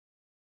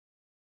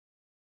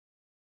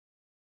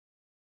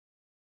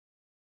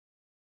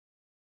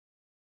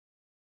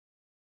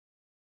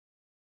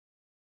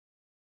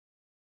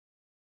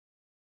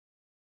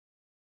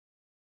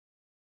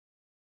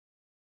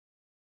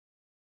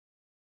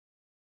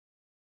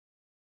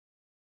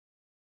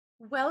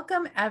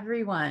Welcome,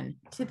 everyone,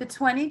 to the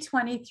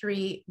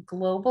 2023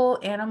 Global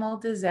Animal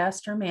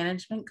Disaster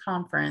Management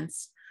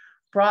Conference,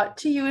 brought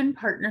to you in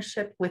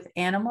partnership with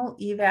Animal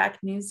Evac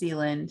New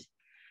Zealand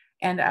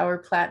and our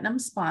platinum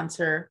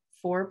sponsor,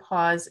 Four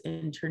Paws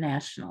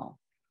International.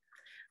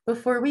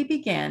 Before we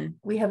begin,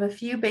 we have a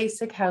few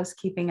basic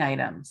housekeeping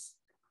items.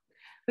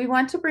 We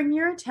want to bring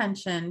your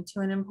attention to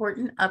an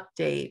important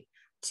update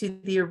to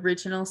the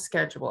original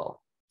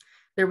schedule.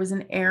 There was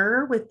an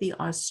error with the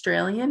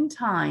Australian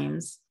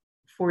times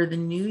for the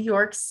New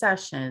York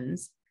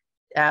sessions,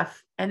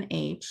 F and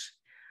H,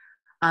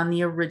 on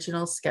the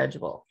original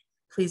schedule.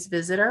 Please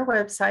visit our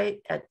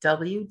website at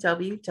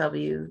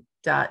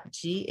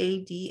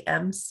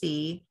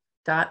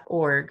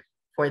www.gadmc.org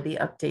for the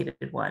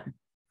updated one.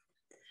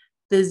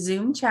 The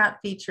Zoom chat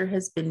feature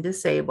has been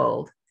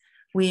disabled.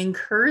 We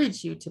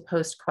encourage you to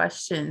post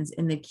questions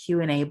in the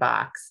Q&A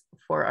box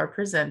for our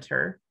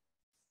presenter.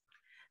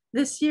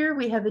 This year,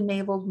 we have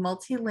enabled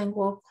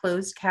multilingual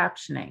closed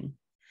captioning.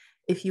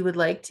 If you would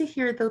like to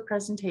hear the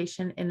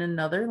presentation in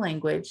another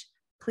language,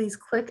 please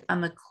click on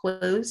the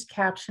closed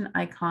caption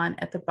icon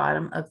at the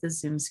bottom of the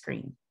Zoom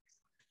screen.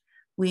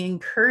 We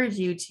encourage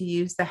you to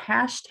use the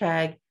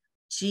hashtag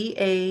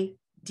GADMCONF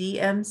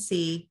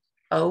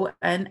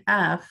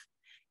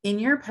in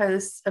your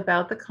posts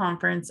about the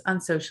conference on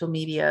social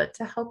media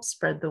to help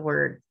spread the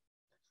word.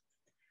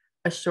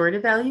 A short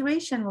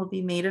evaluation will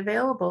be made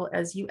available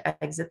as you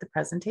exit the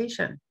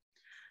presentation.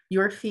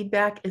 Your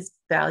feedback is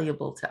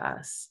valuable to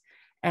us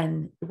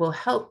and will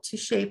help to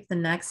shape the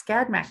next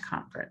GADMAC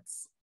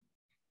conference.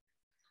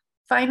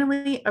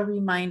 Finally, a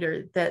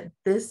reminder that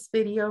this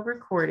video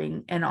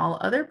recording and all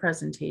other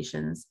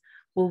presentations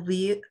will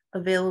be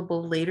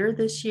available later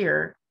this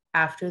year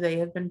after they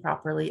have been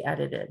properly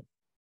edited.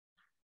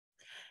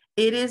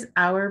 It is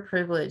our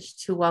privilege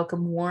to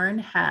welcome Warren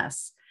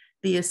Hess,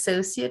 the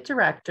Associate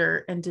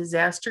Director and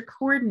Disaster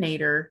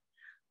Coordinator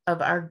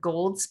of our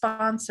gold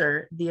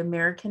sponsor, the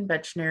American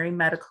Veterinary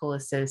Medical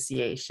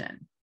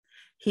Association.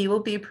 He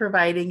will be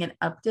providing an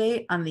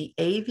update on the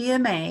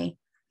AVMA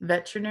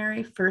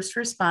Veterinary First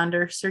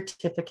Responder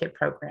Certificate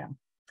Program.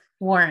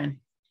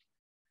 Warren.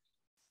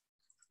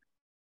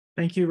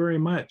 Thank you very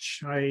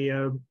much.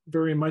 I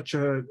very much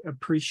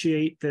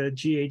appreciate the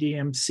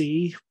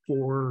GADMC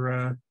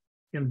for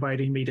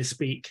inviting me to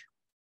speak.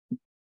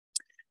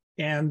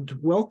 And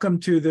welcome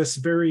to this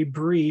very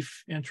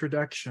brief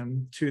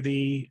introduction to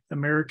the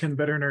American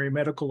Veterinary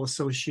Medical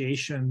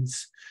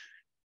Association's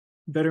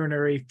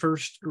Veterinary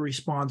First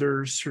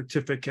Responder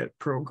Certificate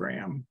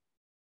Program.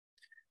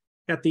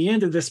 At the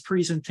end of this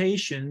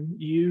presentation,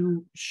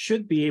 you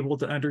should be able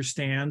to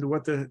understand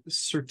what the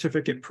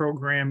certificate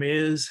program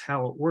is,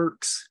 how it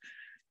works,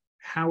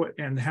 how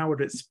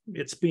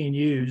it's being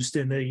used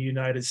in the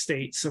United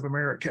States of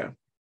America.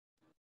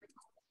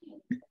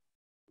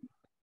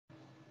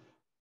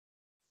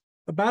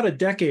 About a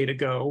decade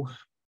ago,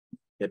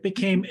 it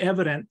became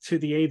evident to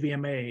the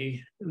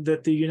AVMA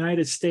that the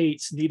United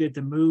States needed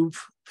to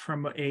move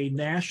from a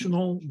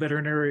national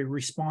veterinary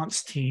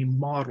response team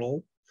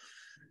model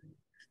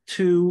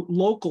to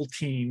local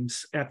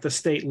teams at the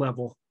state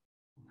level.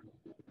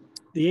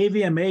 The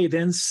AVMA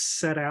then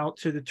set out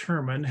to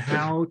determine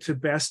how to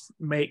best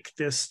make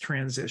this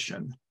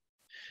transition.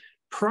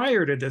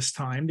 Prior to this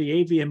time,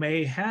 the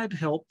AVMA had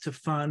helped to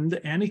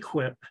fund and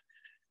equip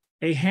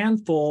a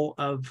handful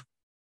of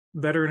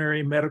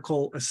veterinary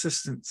medical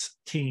assistance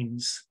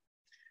teams.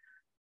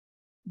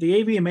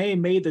 The AVMA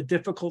made the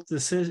difficult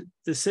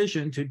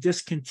decision to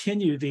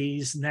discontinue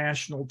these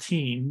national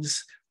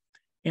teams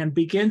and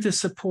begin to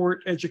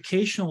support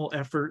educational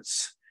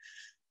efforts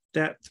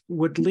that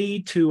would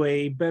lead to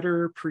a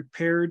better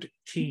prepared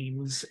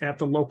teams at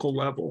the local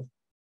level.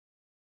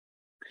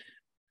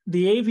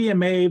 The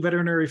AVMA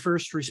Veterinary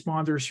First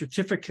Responder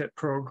Certificate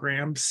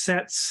Program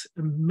sets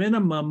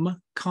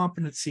minimum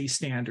competency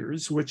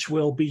standards, which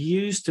will be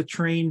used to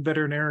train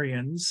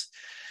veterinarians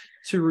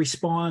to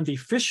respond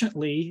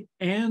efficiently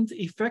and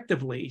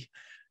effectively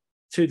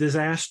to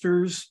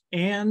disasters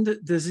and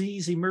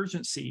disease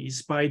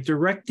emergencies by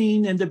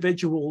directing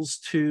individuals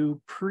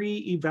to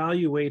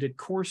pre-evaluated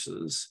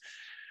courses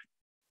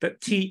that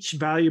teach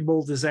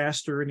valuable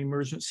disaster and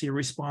emergency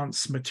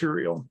response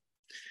material.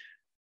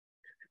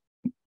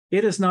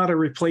 It is not a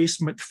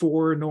replacement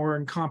for nor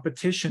in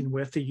competition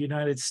with the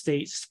United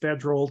States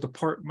Federal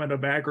Department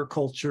of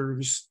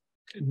Agriculture's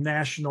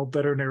National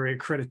Veterinary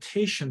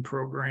Accreditation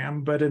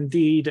Program, but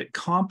indeed it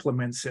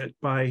complements it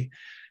by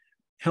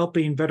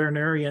helping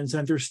veterinarians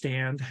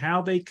understand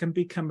how they can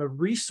become a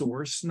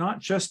resource, not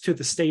just to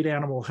the state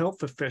animal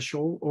health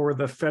official or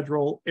the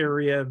federal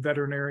area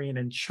veterinarian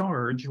in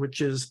charge,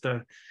 which is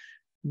the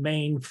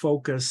main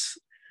focus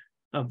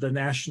of the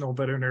National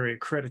Veterinary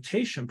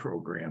Accreditation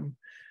Program.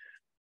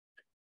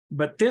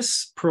 But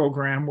this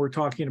program we're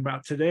talking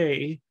about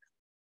today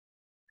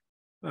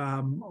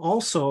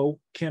also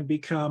can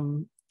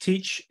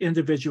teach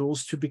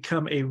individuals to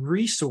become a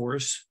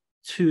resource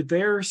to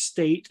their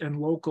state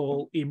and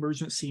local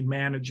emergency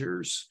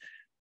managers.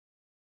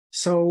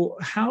 So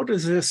how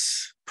does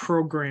this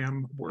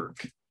program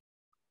work?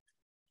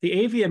 The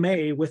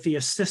AVMA, with the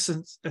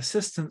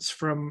assistance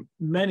from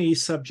many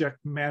subject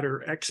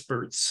matter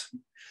experts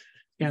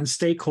and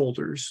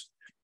stakeholders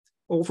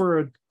over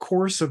a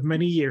course of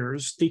many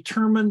years,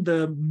 determined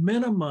the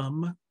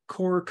minimum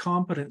core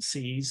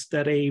competencies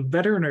that a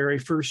veterinary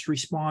first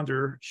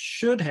responder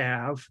should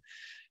have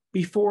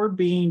before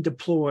being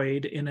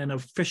deployed in an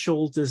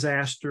official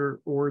disaster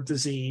or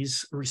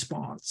disease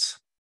response.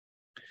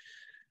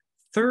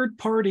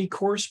 Third-party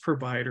course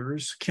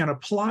providers can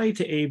apply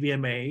to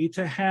AVMA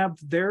to have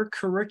their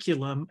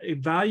curriculum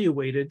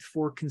evaluated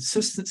for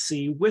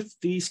consistency with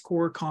these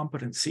core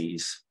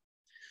competencies.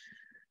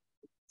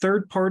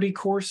 Third-party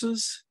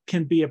courses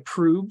can be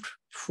approved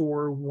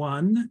for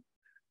one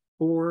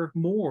or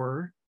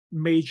more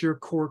major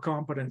core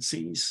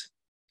competencies.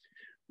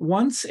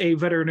 Once a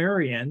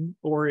veterinarian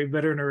or a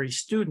veterinary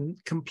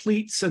student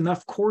completes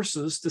enough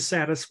courses to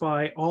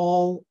satisfy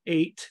all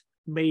 8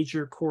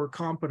 major core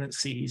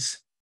competencies,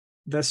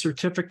 the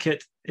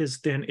certificate is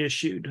then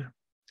issued.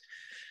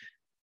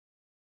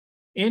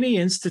 Any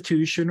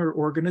institution or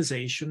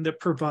organization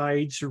that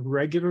provides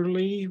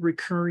regularly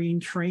recurring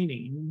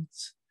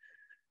trainings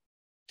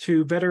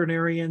to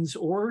veterinarians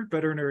or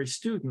veterinary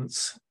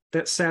students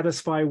that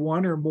satisfy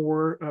one or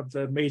more of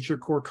the major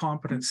core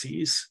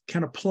competencies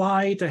can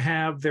apply to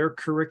have their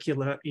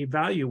curricula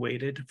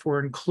evaluated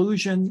for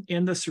inclusion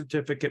in the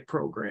certificate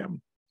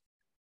program.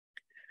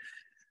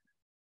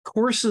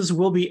 Courses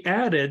will be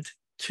added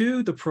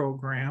to the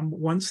program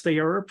once they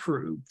are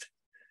approved,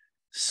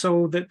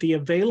 so that the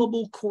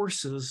available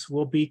courses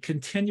will be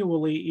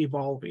continually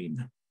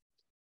evolving.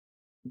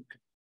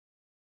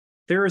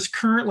 There is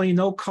currently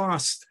no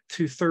cost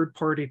to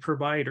third-party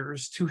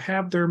providers to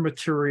have their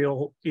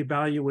material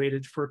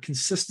evaluated for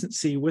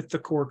consistency with the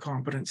core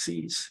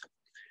competencies.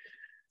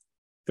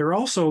 There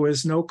also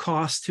is no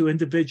cost to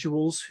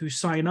individuals who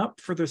sign up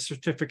for the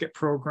certificate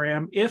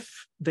program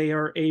if they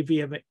are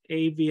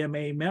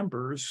AVMA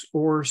members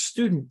or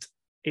student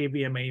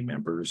AVMA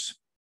members.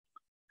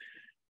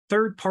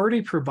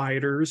 Third-party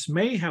providers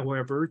may,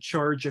 however,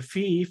 charge a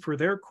fee for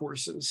their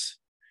courses.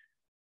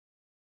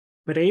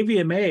 But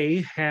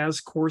AVMA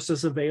has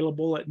courses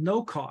available at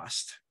no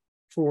cost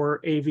for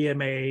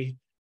AVMA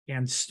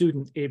and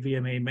student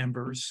AVMA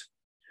members,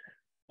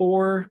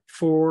 or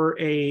for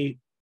a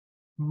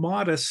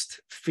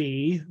modest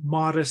fee,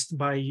 modest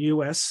by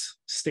US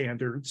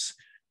standards,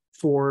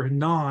 for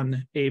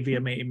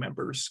non-AVMA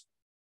members.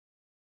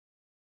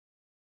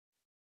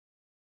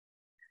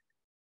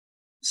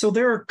 So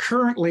there are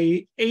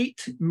currently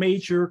 8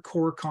 major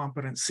core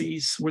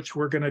competencies, which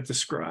we're going to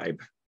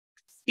describe.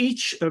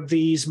 Each of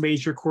these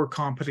major core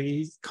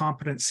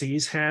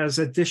competencies has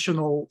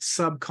additional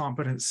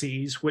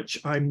sub-competencies, which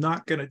I'm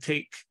not going to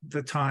take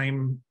the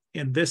time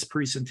in this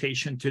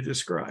presentation to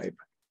describe.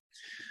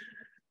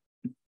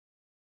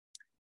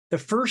 The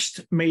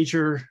first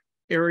major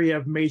area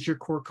of major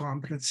core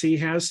competency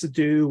has to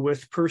do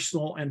with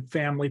personal and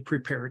family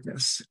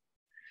preparedness.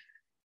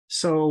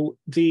 So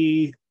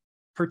the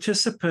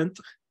participant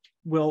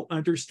will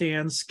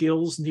understand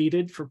skills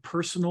needed for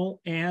personal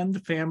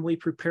and family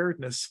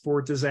preparedness for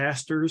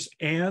disasters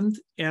and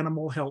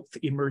animal health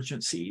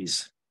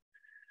emergencies.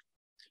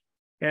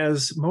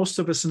 As most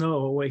of us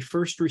know, a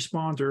first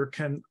responder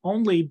can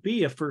only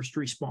be a first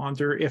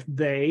responder if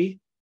they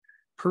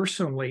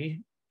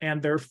personally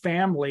and their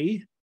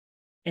family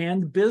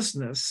and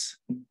business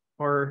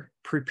are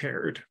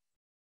prepared.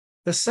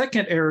 The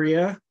second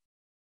area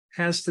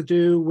has to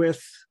do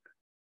with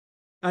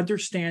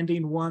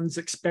understanding one's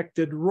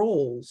expected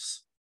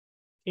roles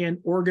in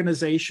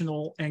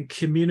organizational and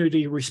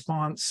community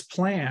response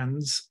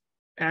plans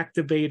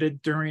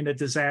activated during a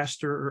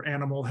disaster or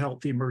animal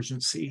health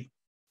emergency.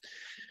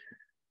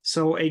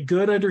 So a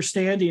good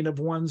understanding of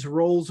one's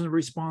roles and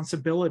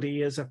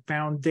responsibility is a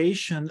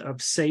foundation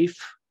of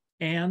safe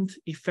and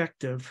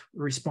effective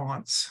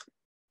response.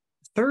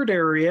 Third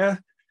area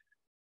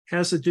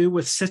has to do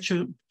with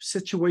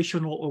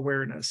situational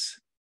awareness.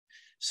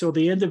 So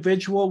the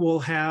individual will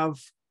have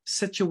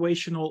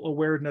situational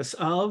awareness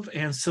of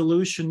and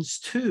solutions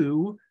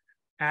to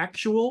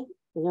actual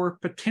or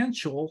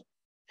potential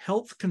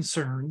health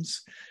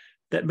concerns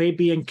that may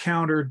be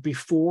encountered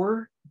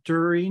before,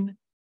 during,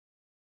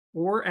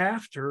 or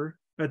after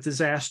a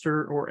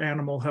disaster or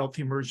animal health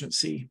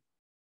emergency.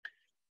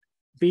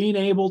 Being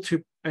able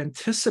to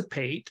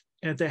anticipate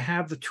and to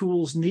have the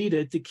tools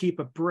needed to keep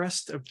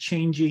abreast of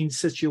changing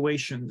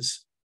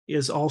situations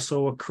is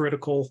also a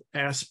critical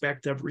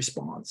aspect of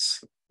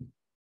response.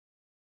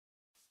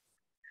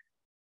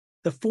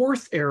 The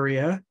fourth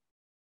area,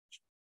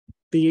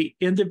 the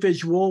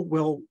individual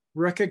will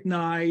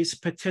recognize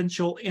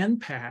potential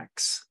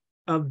impacts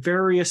of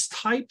various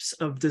types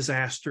of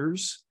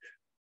disasters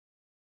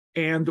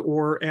and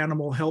or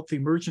animal health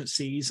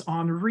emergencies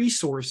on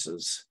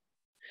resources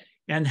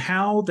and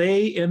how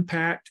they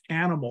impact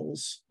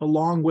animals,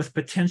 along with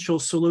potential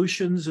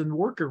solutions and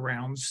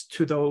workarounds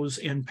to those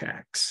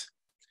impacts.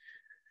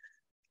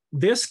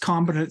 This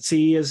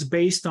competency is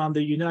based on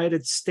the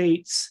United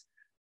States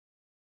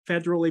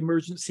Federal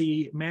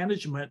Emergency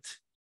Management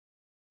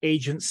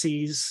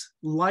agencies'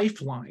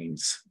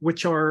 lifelines,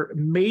 which are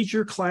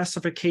major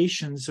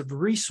classifications of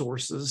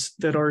resources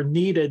that are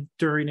needed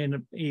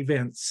during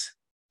events.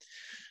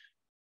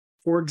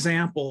 For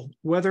example,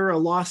 whether a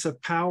loss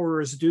of power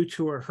is due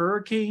to a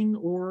hurricane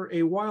or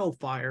a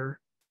wildfire,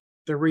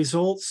 the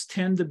results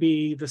tend to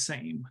be the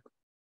same.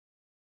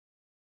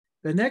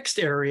 The next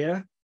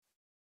area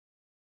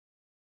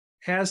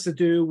has to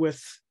do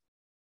with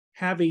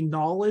having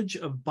knowledge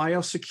of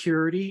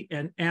biosecurity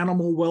and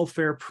animal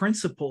welfare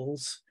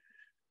principles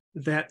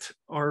that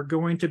are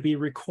going to be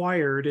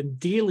required in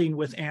dealing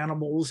with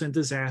animals in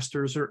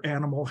disasters or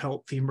animal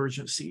health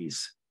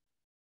emergencies.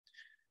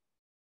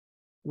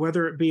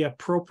 Whether it be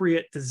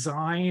appropriate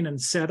design and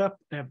setup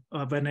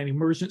of an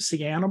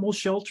emergency animal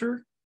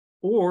shelter,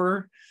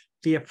 or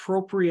the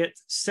appropriate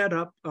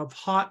setup of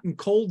hot and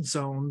cold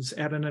zones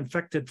at an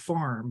infected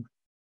farm.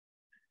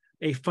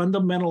 A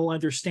fundamental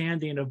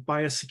understanding of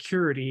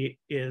biosecurity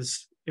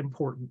is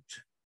important.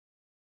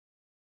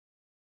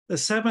 The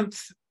seventh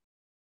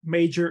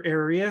major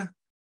area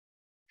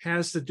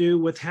has to do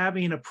with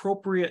having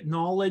appropriate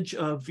knowledge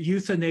of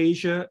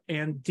euthanasia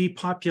and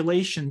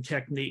depopulation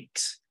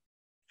techniques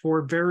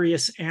for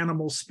various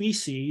animal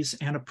species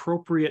and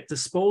appropriate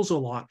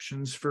disposal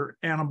options for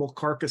animal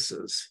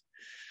carcasses.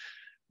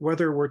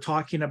 Whether we're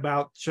talking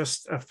about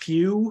just a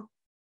few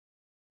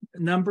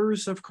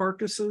numbers of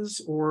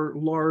carcasses or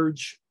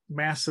large,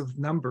 massive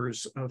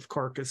numbers of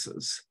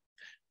carcasses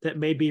that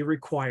may be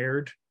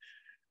required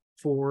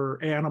for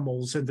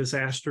animals in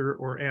disaster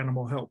or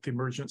animal health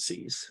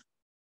emergencies.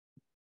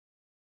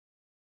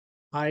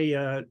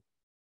 I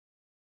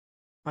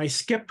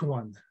skipped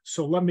one,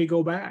 so let me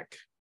go back.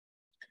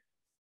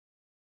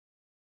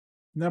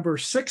 Number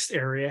 6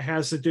 area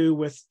has to do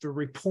with the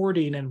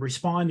reporting and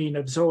responding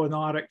of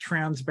zoonotic,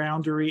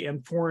 transboundary,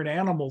 and foreign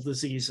animal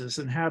diseases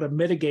and how to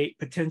mitigate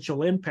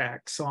potential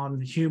impacts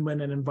on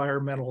human and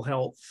environmental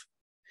health.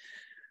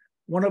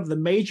 One of the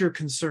major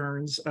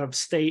concerns of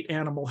state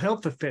animal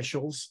health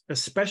officials,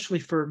 especially,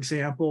 for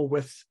example,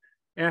 with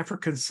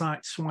African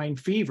swine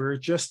fever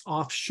just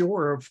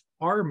offshore of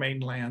our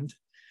mainland,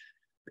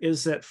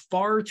 is that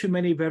far too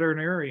many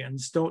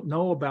veterinarians don't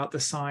know about the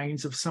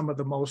signs of some of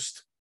the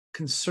most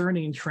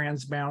concerning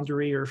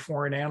transboundary or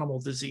foreign animal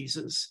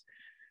diseases.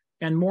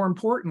 And more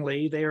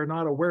importantly, they are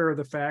not aware of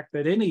the fact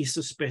that any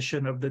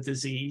suspicion of the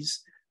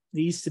disease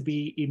needs to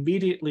be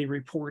immediately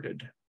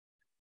reported,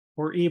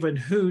 or even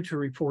who to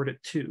report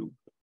it to.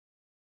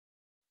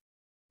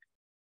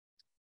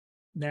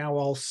 Now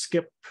I'll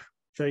skip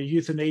the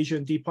euthanasia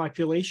and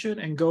depopulation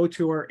and go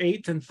to our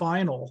 8th and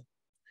final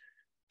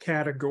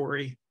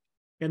category.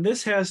 And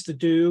this has to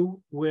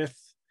do with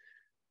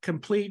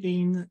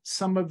completing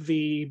some of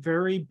the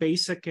very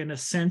basic and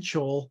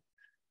essential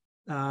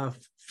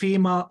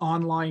FEMA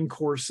online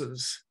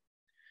courses.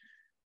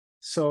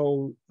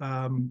 So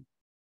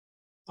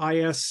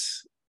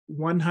IS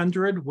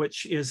 100,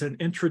 which is an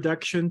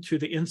introduction to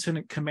the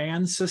incident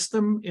command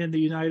system in the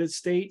United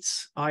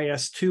States,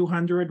 IS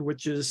 200,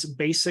 which is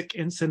basic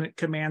incident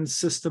command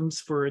systems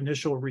for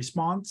initial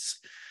response,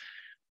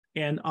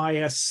 and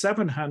IS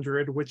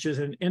 700, which is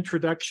an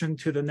introduction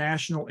to the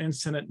National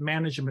Incident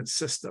Management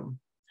System,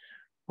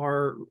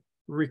 are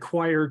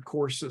required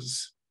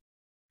courses.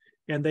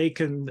 And they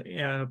can,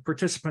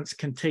 participants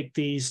can take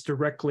these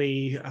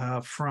directly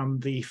from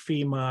the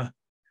FEMA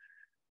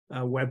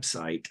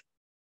website.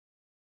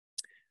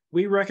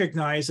 We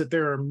recognize that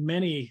there are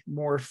many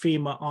more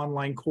FEMA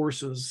online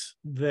courses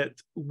that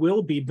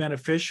will be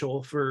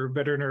beneficial for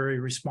veterinary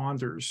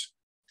responders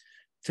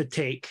to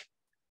take,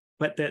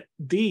 but that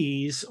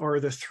these are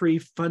the 3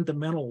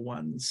 fundamental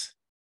ones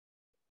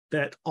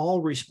that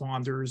all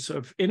responders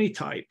of any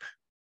type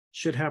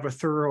should have a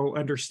thorough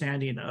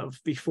understanding of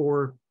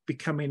before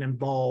becoming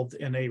involved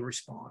in a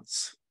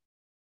response.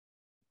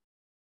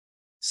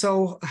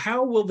 So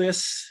how will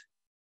this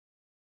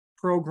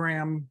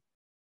program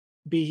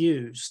be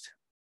used?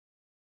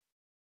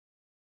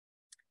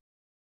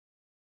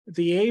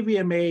 The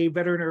AVMA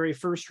Veterinary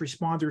First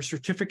Responder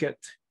Certificate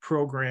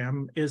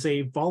Program is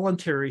a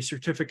voluntary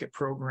certificate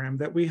program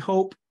that we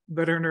hope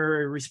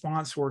veterinary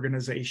response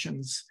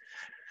organizations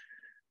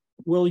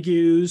will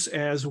use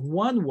as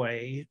one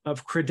way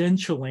of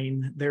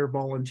credentialing their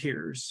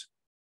volunteers.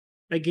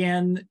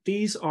 Again,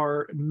 these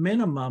are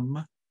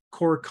minimum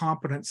core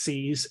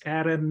competencies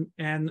at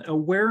an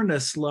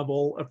awareness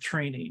level of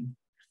training.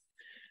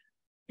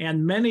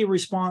 And many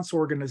response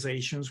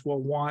organizations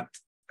will want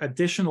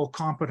additional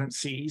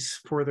competencies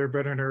for their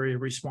veterinary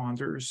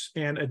responders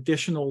and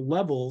additional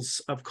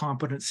levels of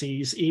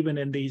competencies even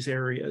in these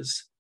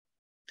areas.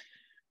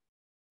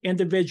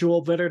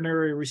 Individual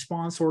veterinary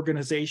response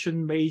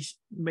organization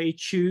may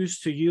choose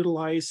to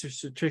utilize the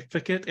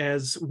certificate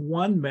as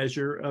one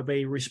measure of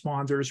a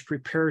responder's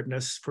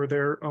preparedness for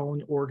their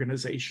own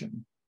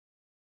organization.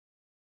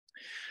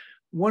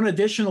 One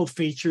additional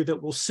feature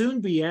that will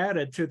soon be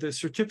added to the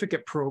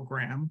certificate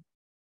program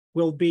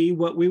will be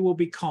what we will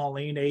be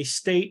calling a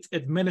state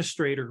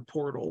administrator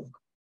portal.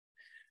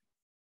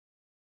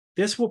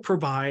 This will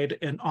provide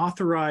an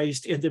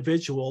authorized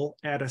individual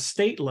at a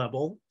state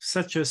level,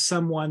 such as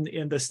someone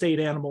in the state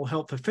animal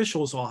health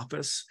official's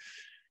office,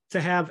 to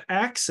have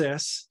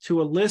access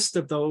to a list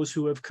of those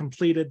who have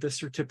completed the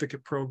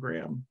certificate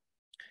program.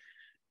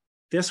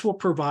 This will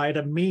provide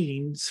a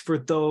means for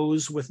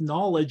those with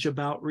knowledge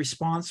about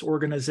response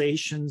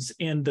organizations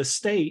in the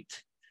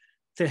state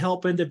to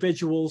help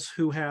individuals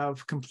who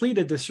have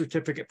completed the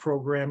certificate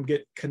program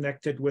get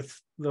connected with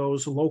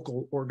those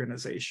local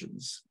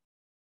organizations.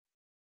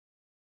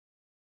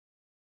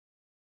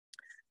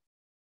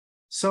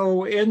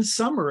 So in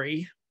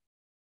summary,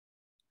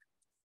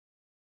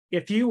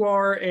 if you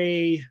are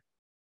a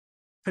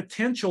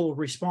potential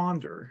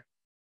responder,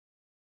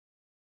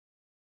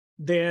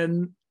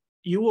 then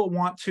you will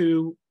want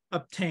to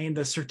obtain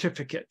the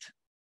certificate.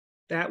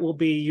 That will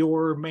be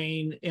your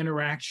main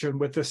interaction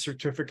with the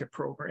certificate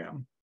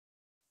program.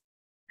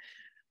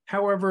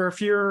 However,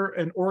 if you're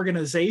an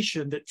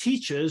organization that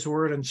teaches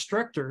or an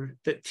instructor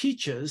that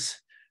teaches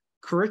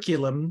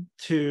curriculum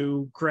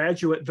to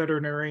graduate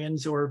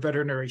veterinarians or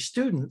veterinary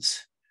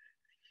students,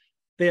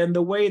 then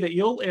the way that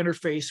you'll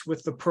interface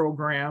with the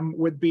program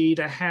would be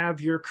to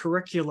have your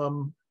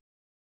curriculum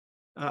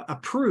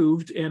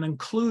approved and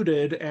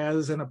included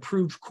as an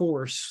approved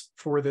course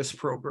for this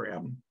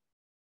program.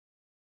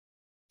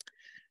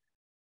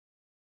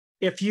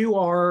 If you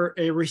are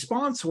a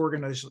response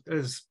organization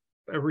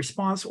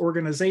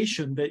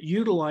that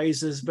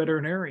utilizes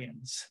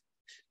veterinarians,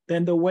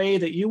 then the way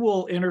that you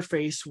will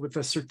interface with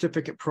the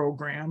certificate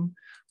program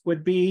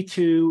would be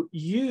to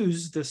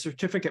use the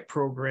certificate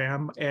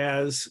program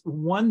as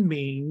one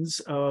means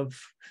of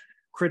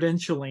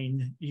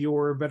credentialing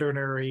your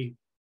veterinary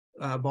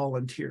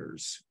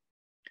volunteers.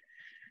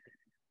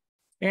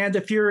 And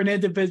if you're an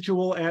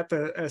individual at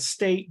a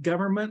state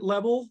government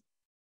level,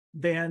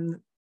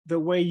 then the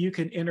way you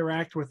can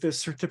interact with this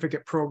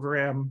certificate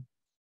program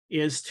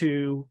is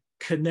to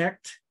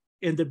connect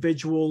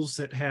individuals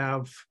that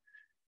have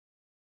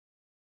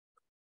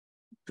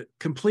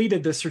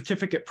completed the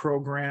certificate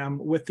program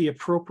with the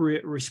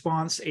appropriate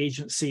response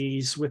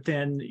agencies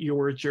within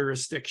your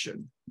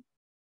jurisdiction.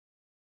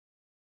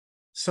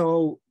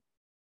 So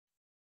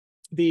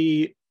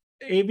the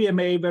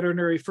AVMA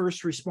Veterinary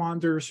First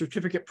Responder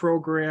Certificate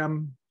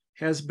Program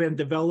has been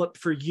developed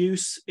for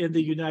use in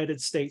the United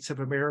States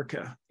of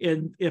America.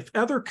 And if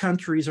other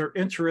countries are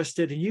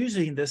interested in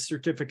using this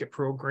certificate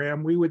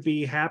program, we would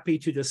be happy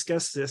to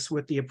discuss this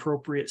with the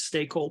appropriate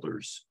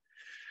stakeholders.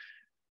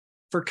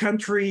 For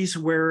countries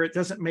where it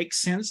doesn't make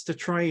sense to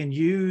try and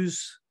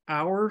use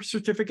our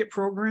certificate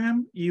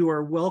program, you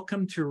are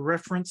welcome to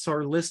reference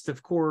our list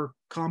of core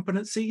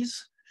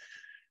competencies.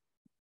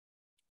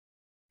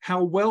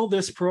 How well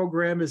this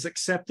program is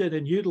accepted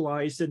and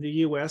utilized in the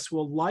US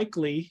will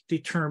likely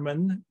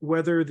determine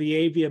whether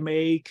the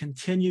AVMA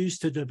continues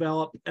to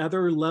develop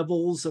other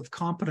levels of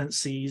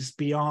competencies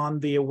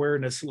beyond the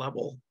awareness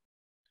level.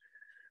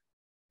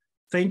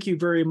 Thank you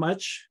very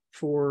much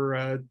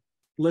for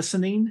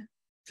listening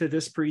to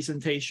this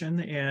presentation,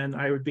 and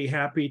I would be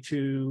happy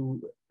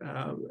to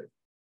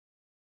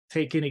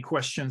take any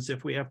questions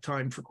if we have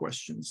time for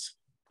questions.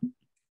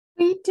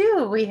 We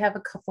do. We have a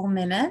couple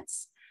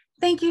minutes.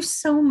 Thank you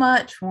so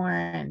much,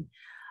 Warren.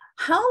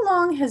 How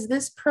long has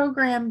this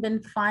program been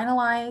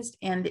finalized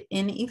and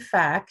in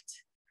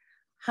effect?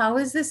 How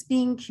is this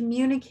being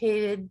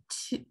communicated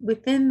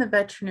within the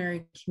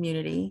veterinary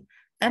community?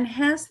 And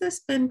has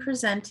this been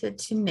presented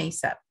to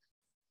NASEP?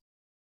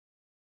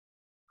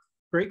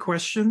 Great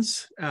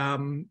questions.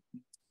 The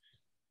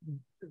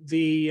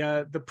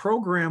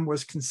program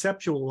was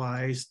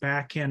conceptualized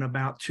back in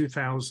about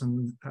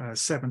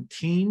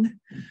 2017.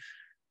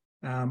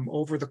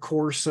 Over the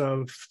course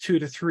of 2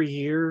 to 3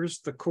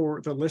 years,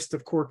 the list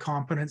of core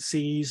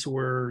competencies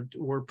were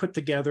put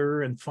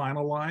together and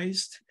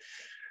finalized.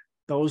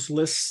 Those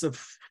lists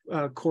of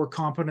core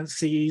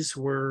competencies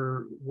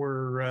were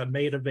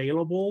made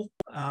available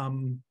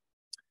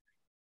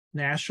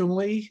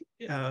nationally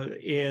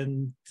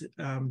in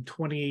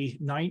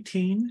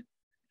 2019.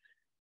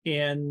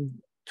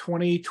 In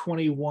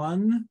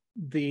 2021,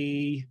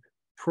 the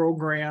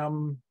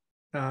program,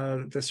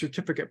 the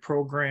certificate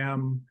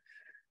program,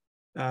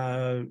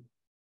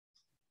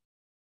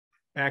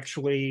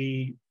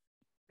 actually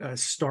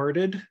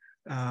started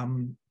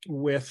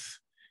with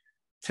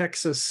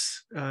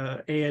Texas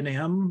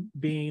A&M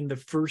being the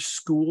first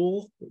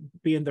school,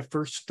 being the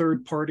first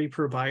third-party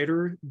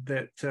provider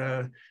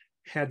that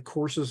had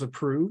courses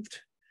approved.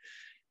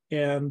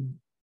 And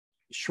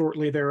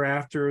shortly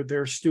thereafter,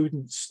 their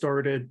students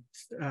started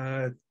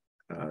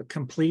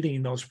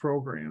completing those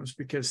programs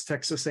because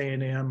Texas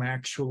A&M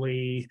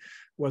actually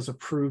was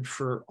approved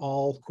for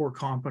all core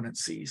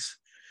competencies.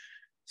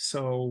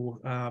 So,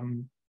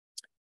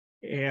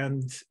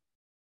 and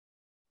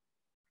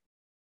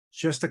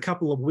just a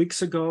couple of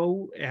weeks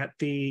ago at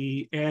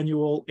the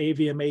annual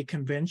AVMA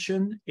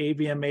convention,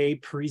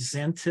 AVMA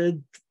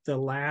presented the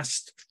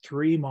last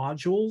 3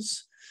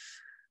 modules,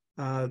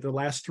 the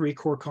last 3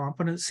 core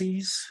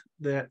competencies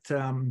that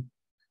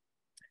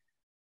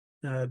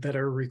that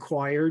are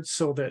required,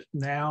 so that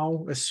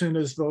now, as soon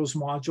as those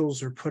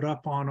modules are put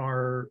up on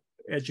our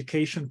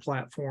education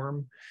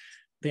platform,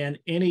 then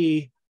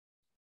any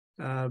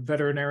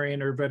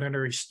veterinarian or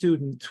veterinary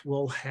student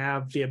will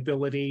have the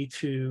ability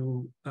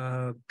to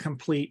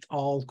complete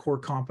all core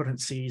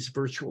competencies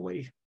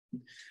virtually.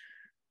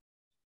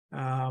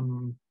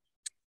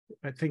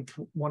 I think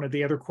one of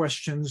the other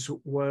questions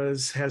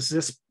was, has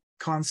this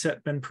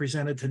concept been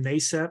presented to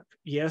NACEP?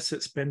 Yes,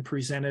 it's been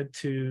presented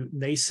to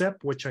NACEP,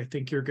 which I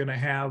think you're going to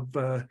have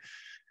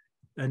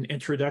an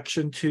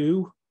introduction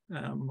to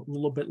a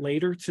little bit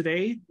later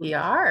today. We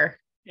are.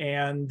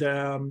 And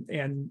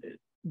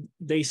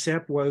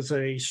NACEP was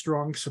a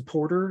strong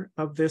supporter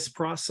of this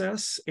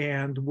process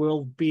and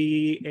will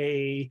be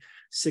a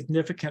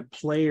significant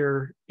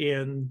player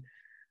in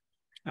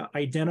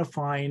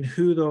identifying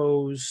who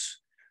those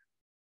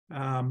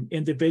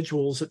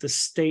individuals at the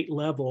state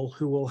level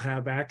who will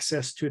have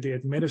access to the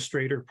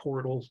administrator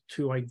portal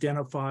to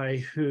identify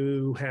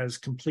who has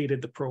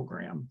completed the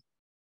program.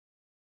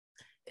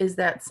 Is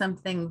that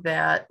something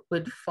that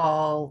would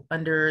fall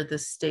under the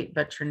state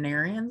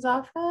veterinarian's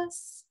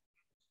office?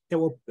 It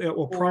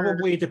will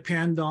probably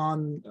depend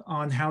on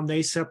how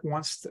NACEP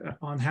wants to,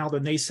 on how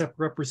the NACEP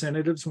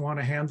representatives want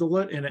to handle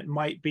it, and it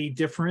might be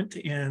different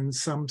in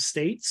some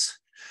states.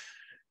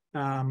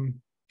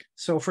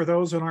 So for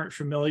those that aren't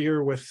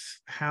familiar with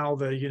how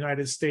the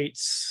United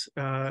States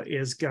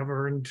is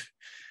governed,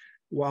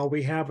 while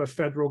we have a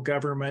federal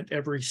government,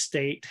 every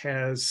state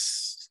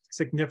has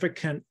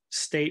significant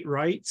state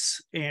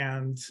rights,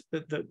 and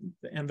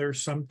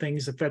there's some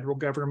things the federal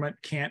government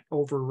can't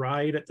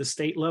override at the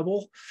state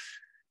level.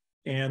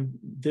 And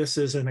this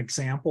is an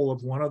example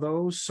of one of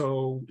those.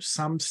 So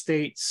some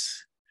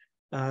states,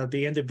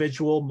 the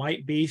individual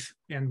might be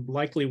and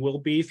likely will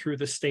be through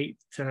the state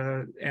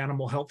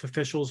animal health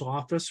official's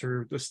office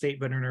or the state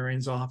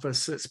veterinarian's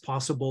office. It's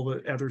possible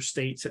that other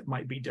states it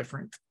might be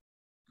different.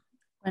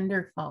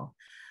 Wonderful.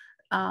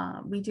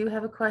 We do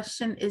have a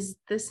question. Is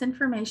this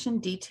information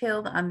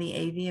detailed on the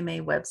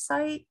AVMA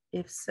website?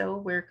 If so,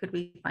 where could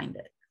we find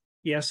it?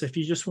 Yes, if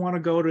you just want to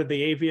go to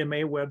the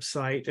AVMA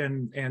website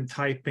and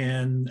type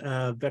in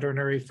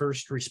veterinary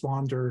first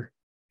responder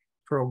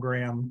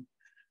program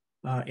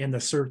in the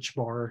search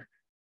bar,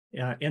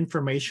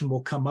 information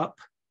will come up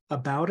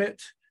about it.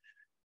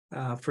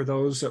 For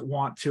those that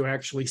want to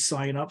actually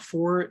sign up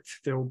for it,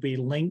 there will be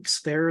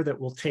links there that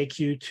will take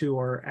you to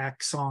our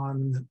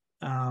Axon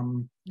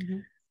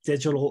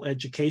digital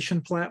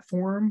education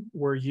platform,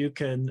 where you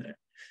can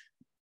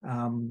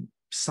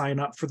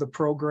sign up for the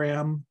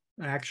program,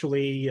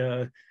 actually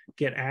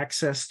get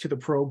access to the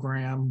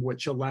program,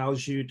 which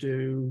allows you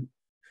to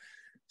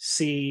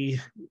see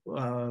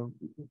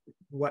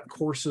what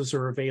courses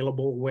are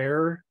available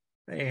where,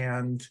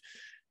 and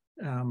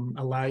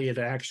allow you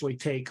to actually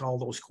take all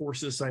those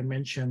courses I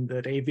mentioned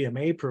that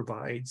AVMA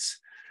provides,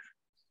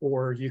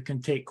 or you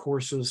can take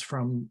courses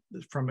from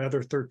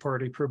other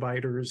third-party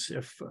providers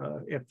if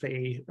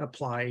they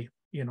apply,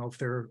 if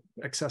they're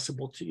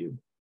accessible to you.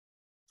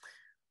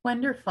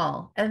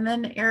 Wonderful. And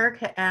then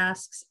Erica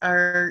asks,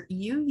 are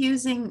you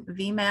using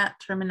VMAT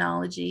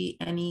terminology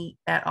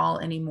at all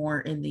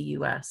anymore in the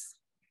US?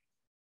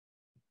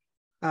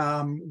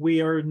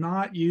 We are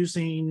not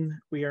using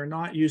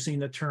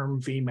the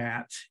term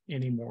VMAT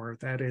anymore.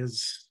 That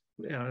is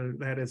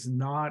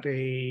not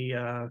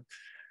a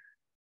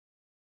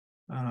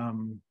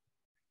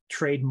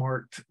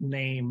trademarked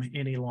name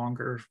any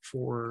longer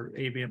for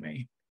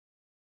AVMA.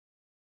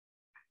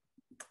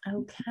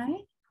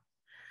 Okay.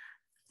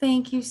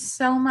 Thank you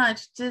so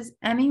much. Does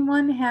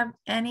anyone have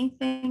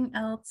anything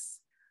else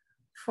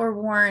for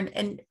Warren?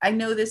 And I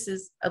know this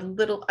is a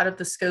little out of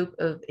the scope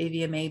of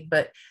AVMA,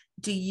 but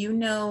do you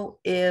know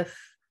if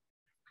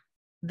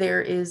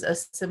there is a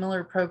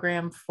similar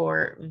program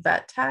for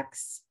vet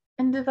techs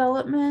in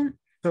development?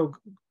 So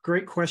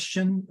great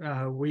question.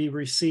 We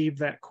receive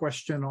that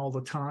question all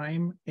the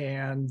time.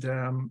 And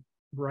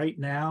right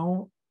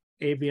now,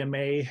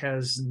 AVMA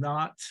has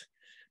not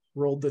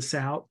rolled this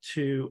out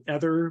to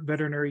other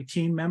veterinary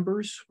team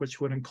members,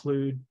 which would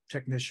include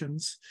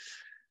technicians.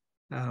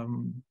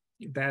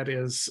 That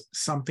is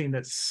something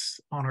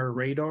that's on our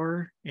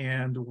radar,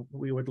 and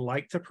we would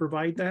like to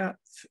provide that,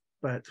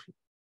 but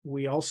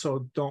we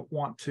also don't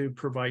want to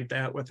provide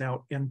that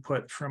without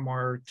input from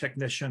our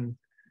technician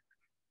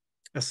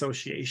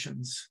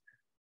associations.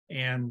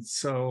 And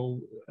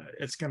so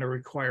it's going to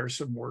require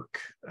some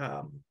work.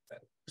 The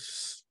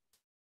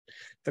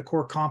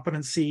core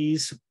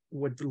competencies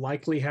would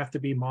likely have to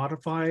be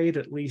modified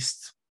at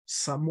least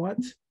somewhat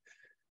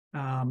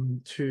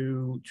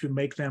to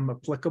make them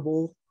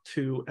applicable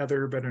to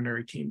other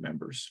veterinary team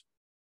members.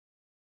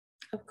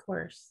 Of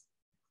course.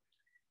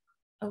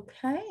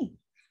 Okay.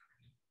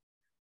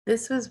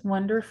 This was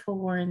wonderful,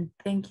 Warren.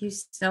 Thank you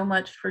so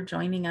much for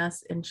joining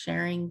us and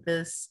sharing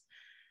this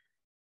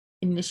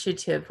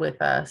initiative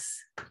with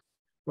us.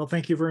 Well,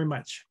 thank you very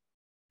much.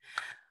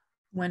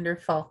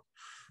 Wonderful.